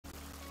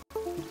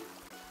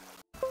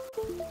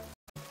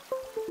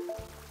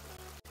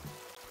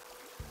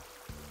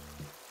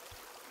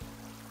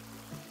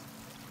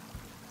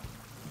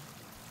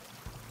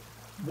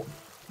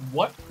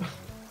What?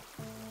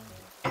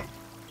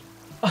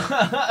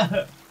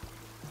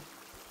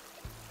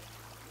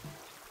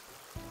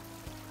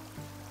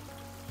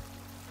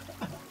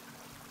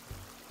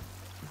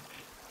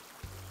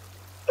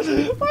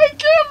 My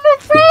camera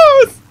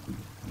froze!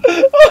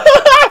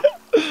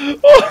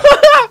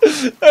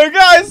 Hey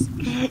guys,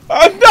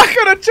 I'm not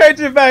gonna change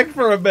it back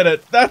for a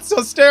minute. That's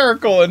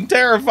hysterical and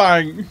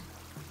terrifying.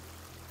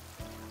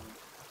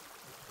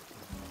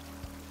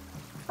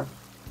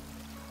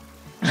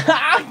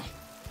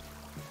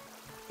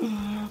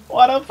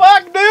 What the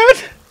fuck,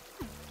 dude?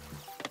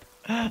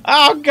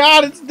 Oh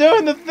god, it's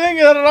doing the thing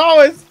that it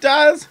always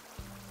does.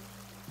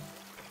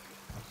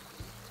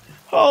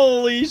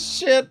 Holy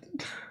shit.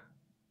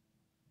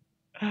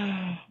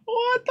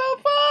 What the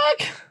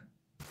fuck?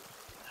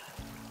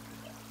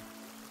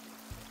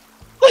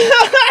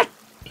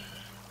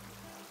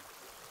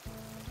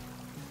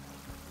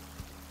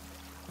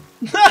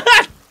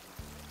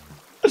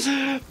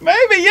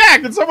 Maybe, yeah.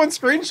 Can someone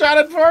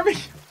screenshot it for me?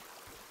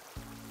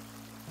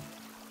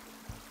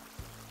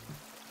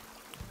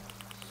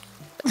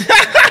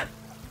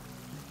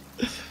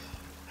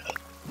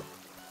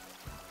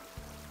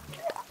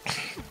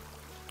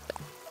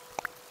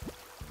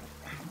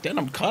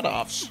 Denim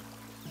cutoffs.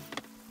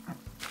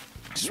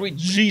 Sweet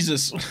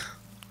Jesus.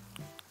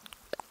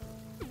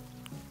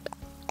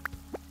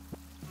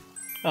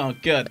 Oh,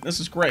 good. This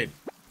is great.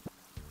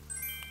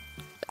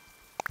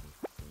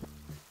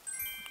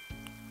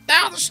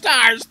 Down the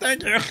stars,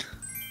 thank you.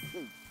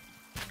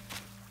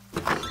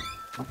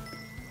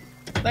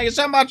 Thank you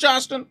so much,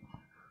 Austin.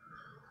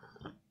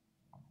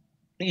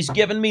 He's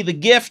given me the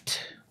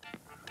gift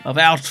of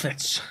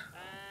outfits.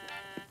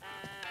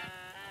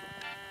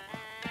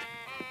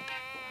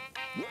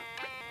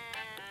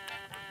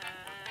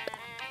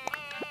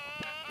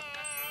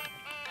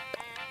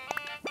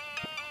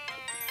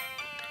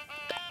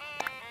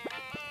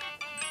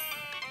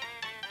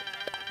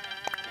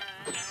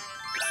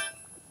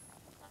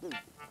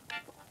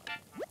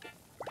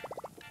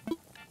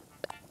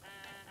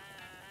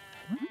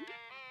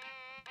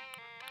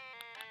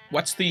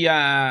 What's the,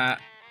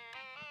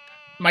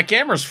 my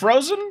camera's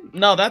frozen?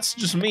 No, that's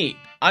just me.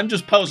 I'm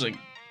just posing.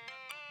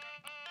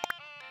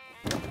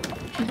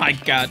 My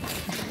god.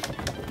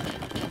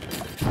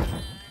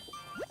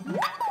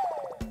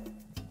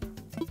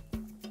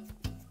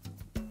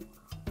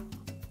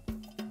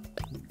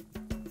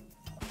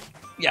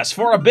 Yes,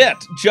 for a bit.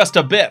 Just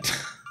a bit.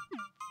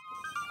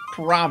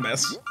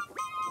 Promise.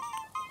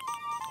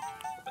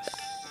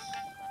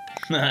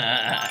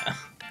 I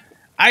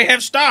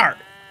have starred.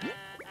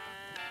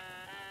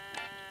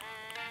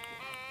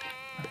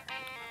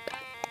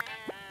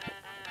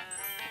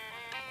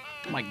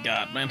 My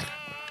god, man.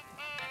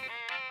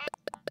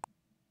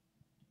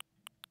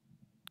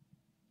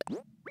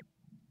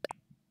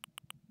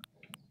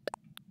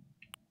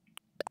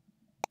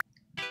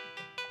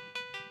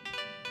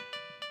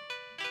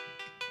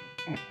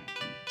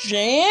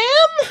 Jam?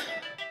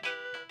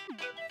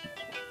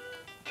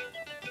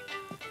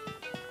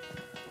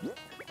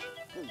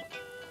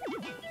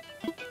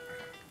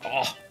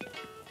 Oh.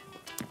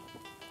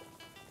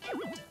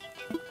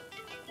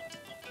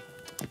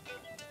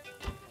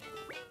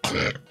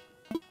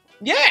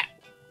 Yeah!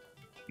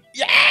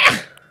 Yeah!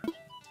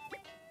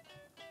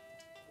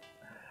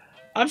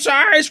 I'm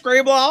sorry,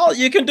 Screeball.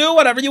 You can do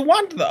whatever you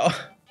want, though.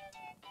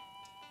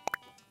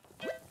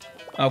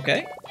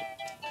 Okay.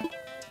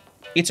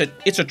 It's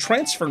a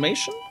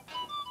transformation?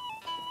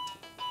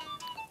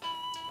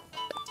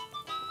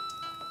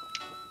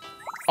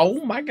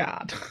 Oh my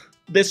god.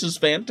 This is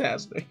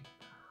fantastic.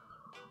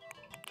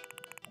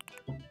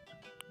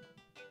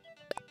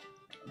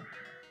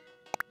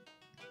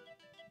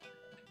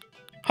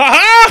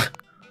 Ha-ha!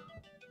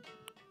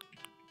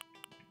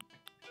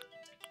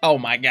 Oh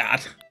my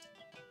god.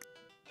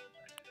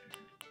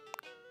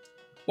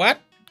 What?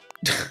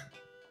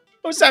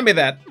 Who sent me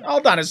that?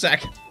 Hold on a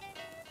sec.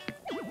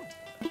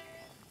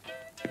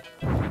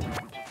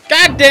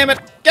 God damn it!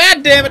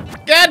 God damn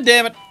it! God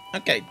damn it!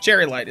 Okay,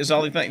 cherry light is the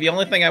only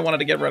thing I wanted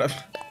to get rid of.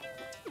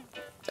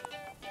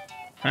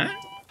 Huh?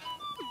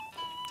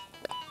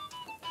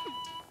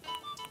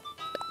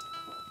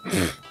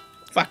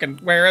 Fucking,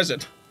 where is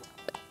it?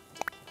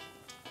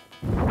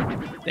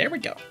 There we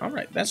go. All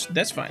right, that's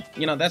fine.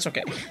 You know, that's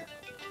okay.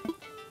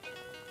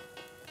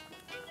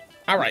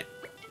 All right.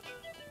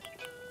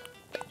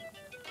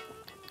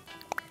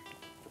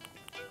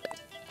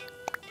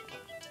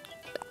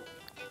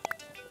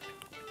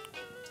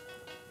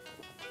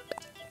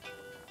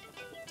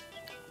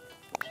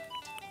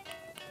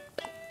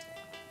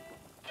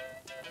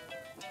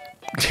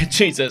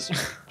 Jesus.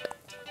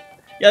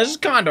 Yeah, this is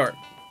Condor.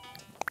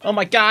 Oh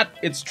my god,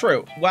 it's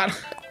true. What?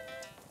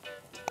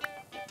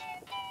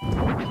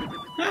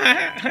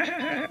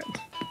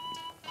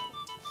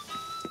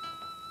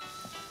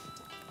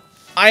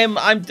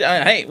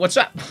 hey, what's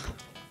up?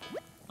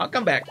 I'll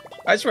come back.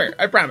 I swear,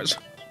 I promise.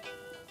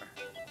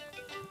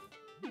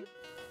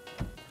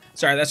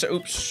 Sorry, that's a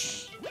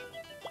oops.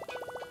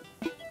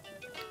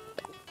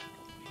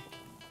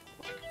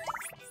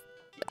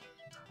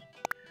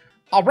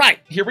 All right,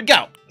 here we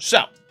go.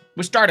 So,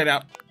 we started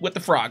out with the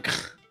frog.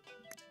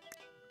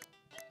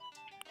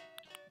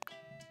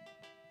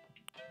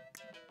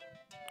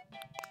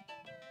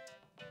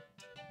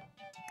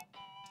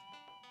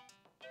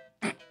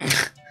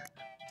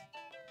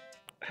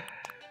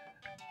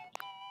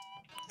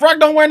 Frog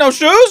don't wear no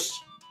shoes?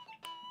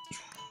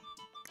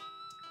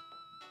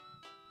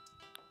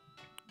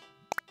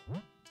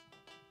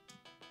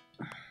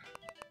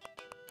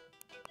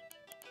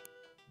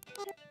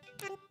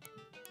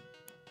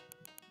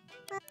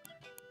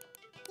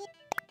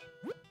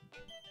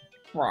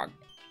 Frog.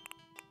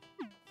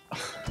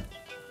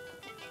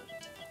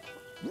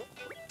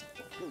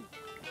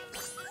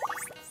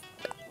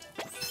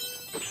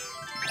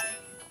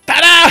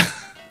 Ta-da!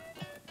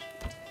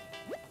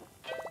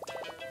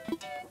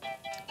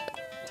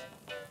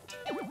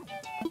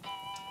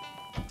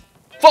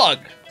 Fuck!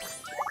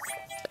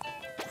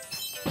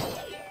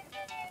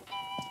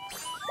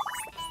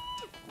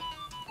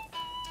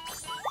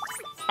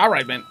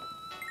 Alright, man.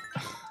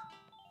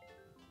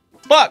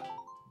 Fuck!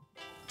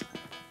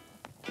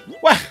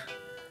 What?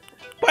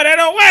 Put it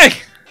away!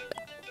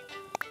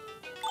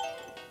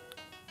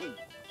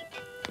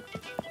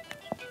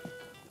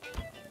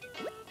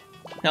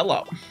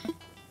 Hello.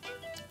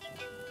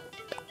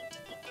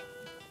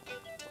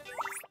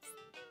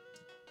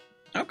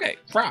 Okay,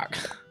 frog.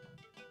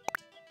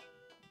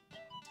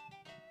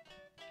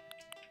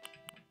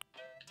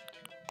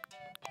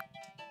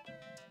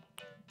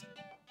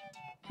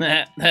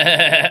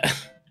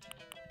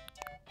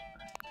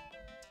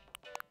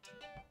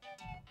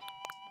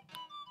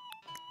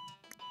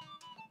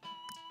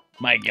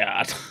 My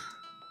God.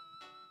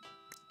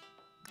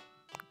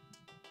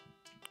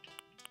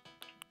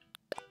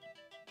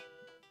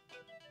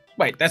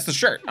 Wait, that's the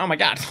shirt. Oh my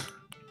God.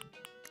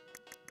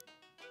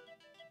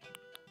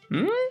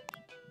 Hmm?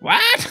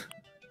 What?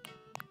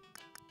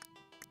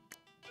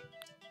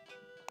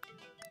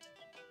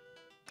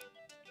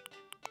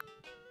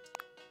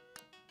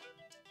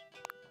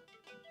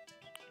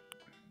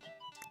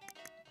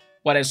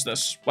 What is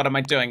this? What am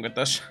I doing with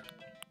this?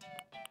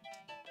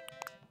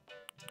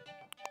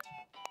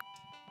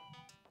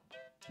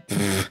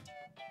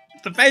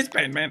 The face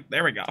paint, man.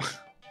 There we go.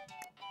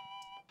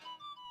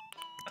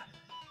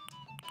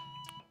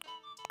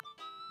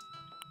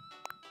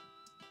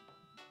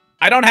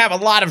 I don't have a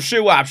lot of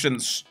shoe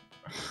options.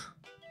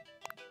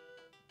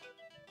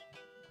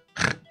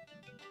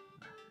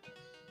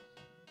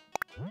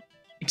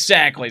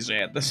 Exactly,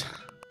 Zed. This.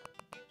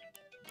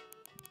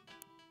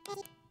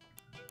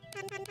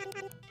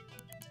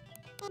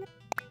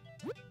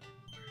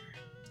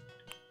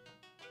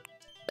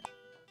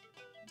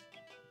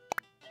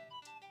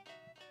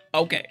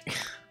 Okay.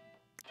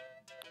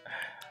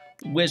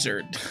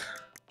 Wizard.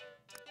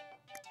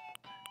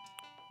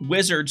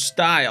 Wizard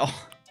style.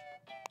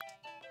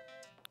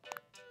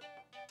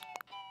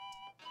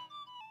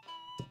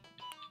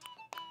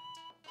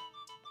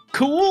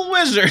 Cool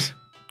wizard.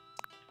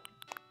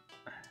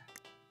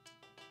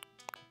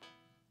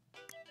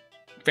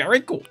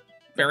 Very cool.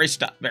 Very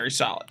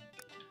solid.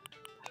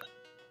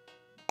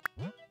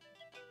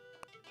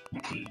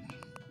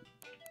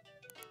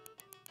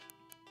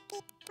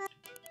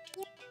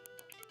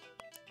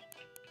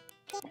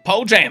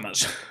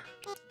 Pajamas.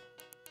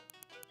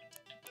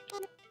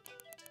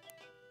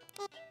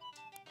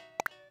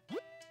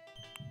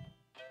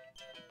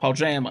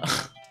 Pajama.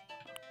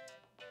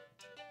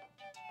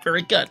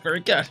 Very good, very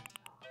good.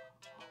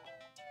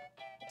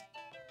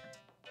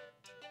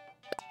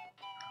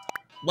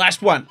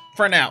 Last one,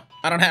 for now.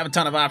 I don't have a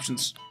ton of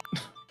options.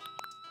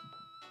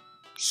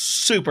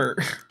 Super.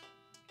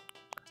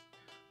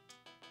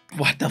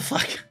 What the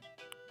fuck?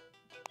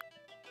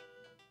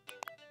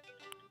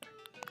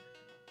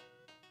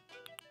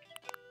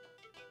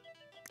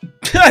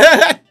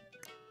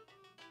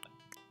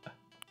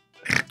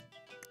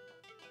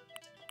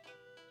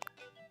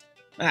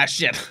 Ah,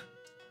 shit.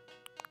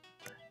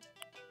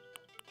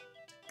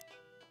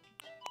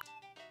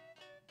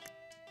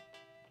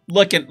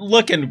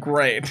 Looking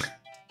great.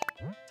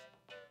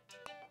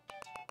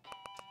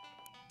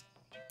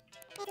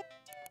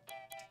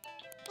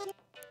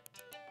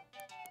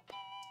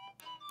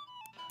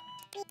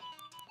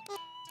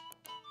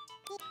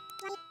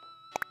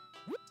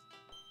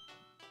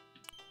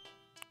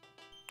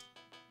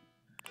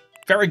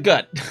 Very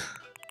good.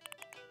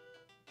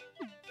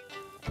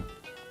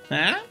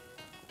 Huh?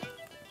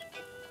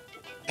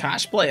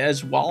 Cosplay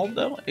as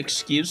Waldo?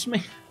 Excuse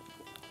me?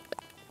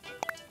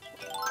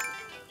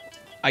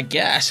 I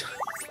guess.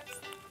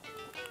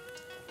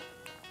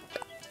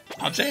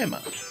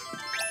 Pajama.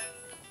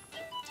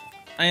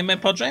 I am in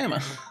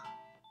pajama.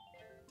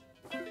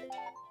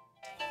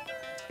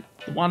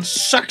 The one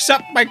sucks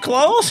up my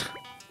clothes?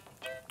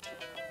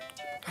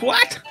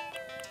 What?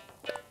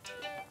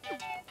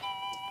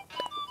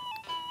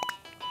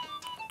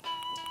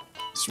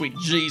 Sweet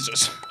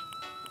Jesus.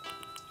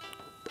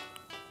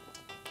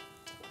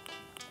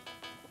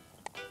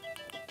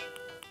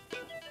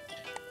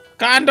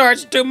 Condor,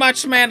 it's too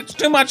much, man. It's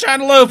too much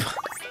on loop.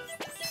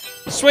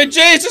 Sweet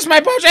Jesus, my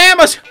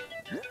pajamas!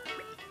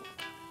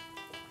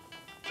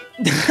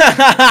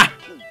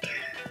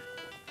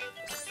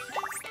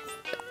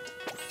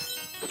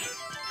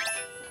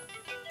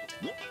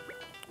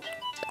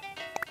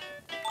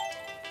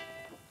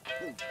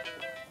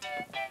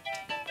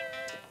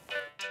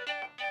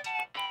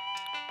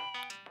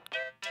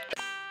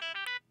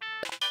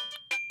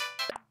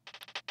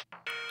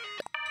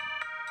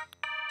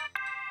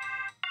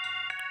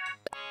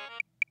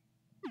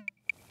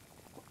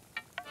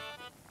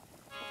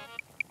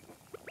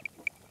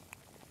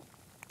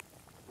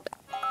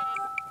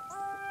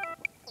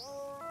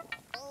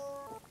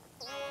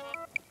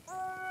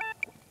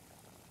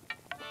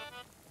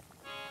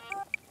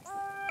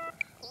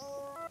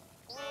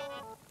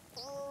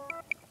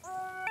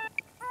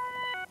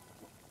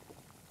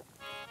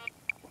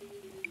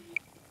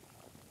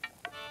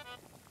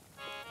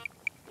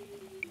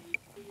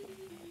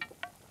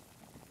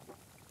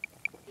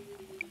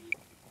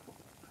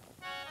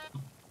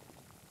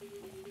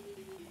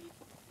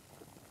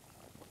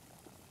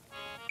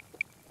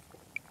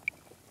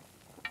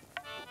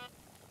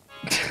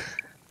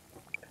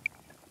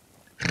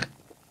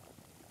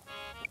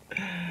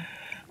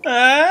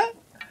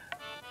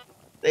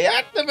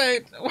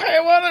 Deactivate. I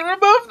want to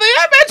remove the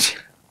image.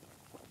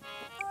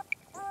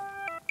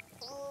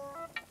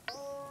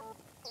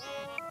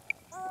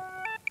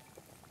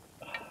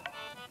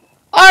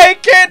 I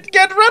can't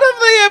get rid of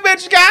the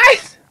image,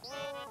 guys.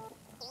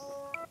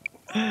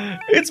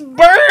 It's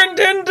burned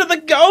into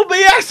the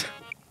OBS.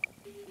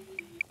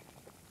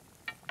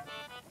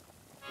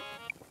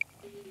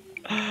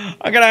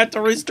 I'm gonna have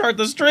to restart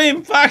the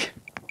stream. Fuck.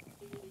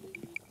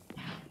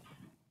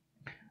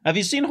 Have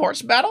you seen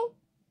Horse Battle?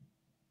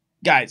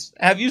 Guys,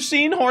 have you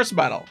seen Horse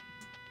Battle?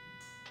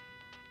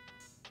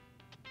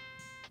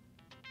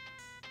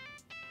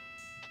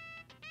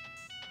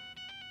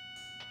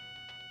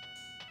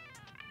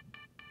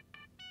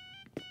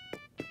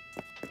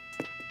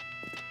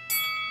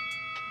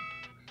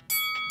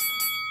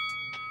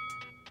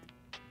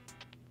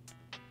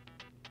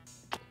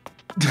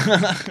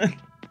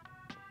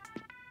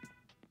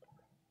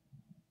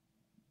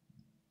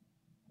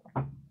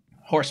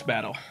 Horse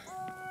Battle.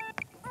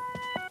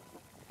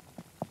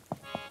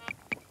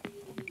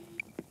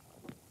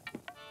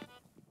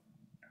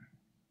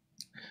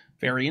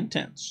 Very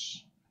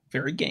intense.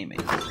 Very gaming.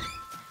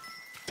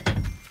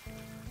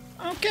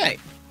 Okay.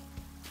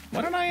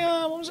 What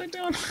was I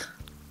doing?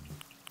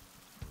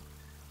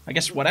 I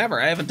guess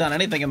whatever. I haven't done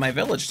anything in my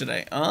village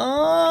today.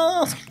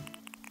 Oh.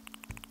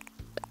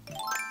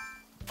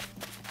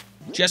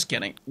 Just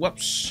kidding.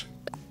 Whoops.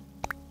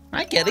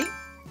 Hi, kitty.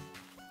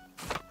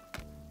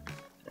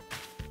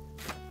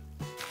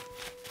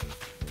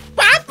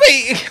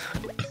 Poppy!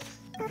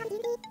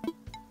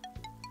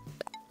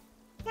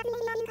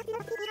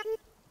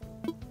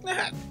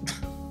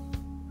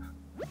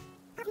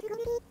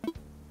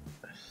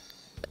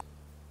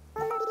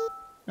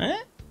 Huh?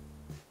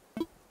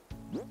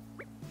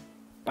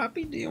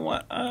 Poppy, do you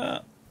want,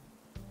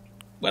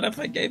 what if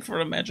I gave her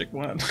a magic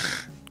wand?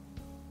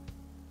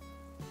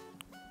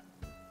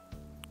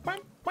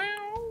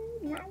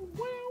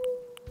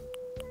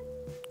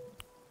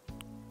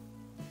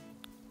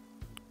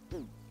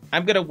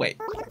 I'm gonna wait.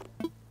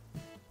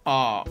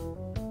 All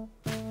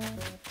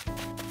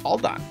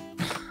done.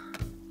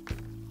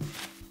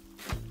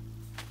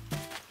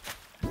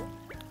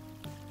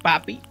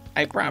 Poppy,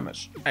 I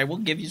promise, I will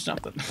give you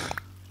something.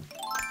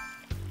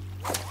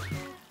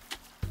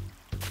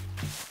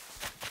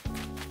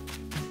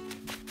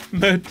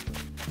 But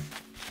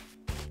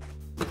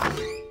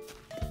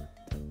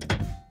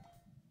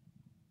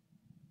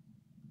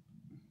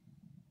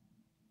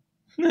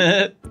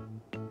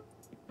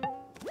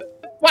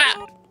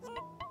wow.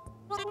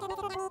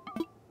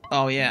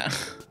 Oh yeah.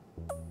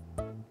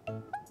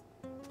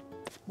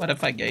 What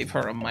if I gave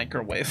her a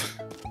microwave?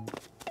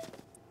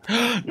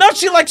 No,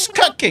 she likes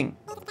cooking.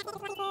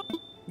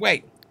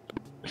 Wait.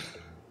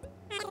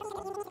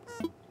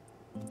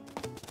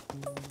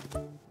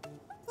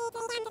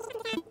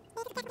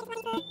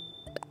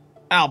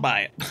 I'll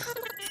buy it.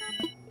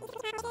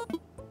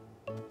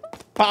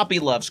 Poppy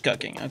loves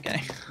cooking,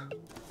 okay.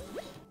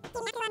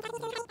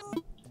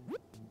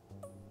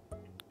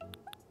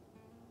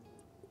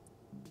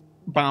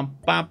 Bum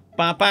bum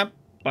bum bum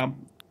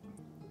bum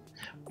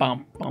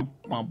bum bum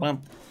bum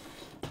bum.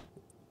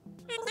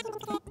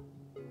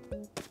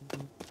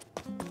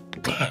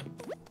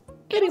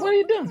 Kitty, what are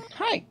you doing?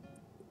 Hi.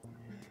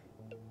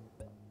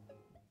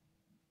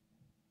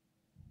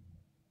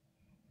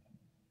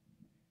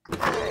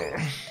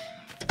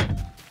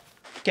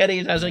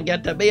 Kitty doesn't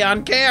get to be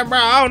on camera.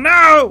 Oh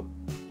no!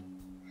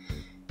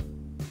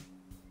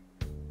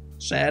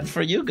 Sad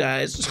for you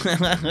guys.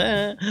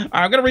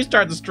 I'm gonna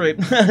restart the stream.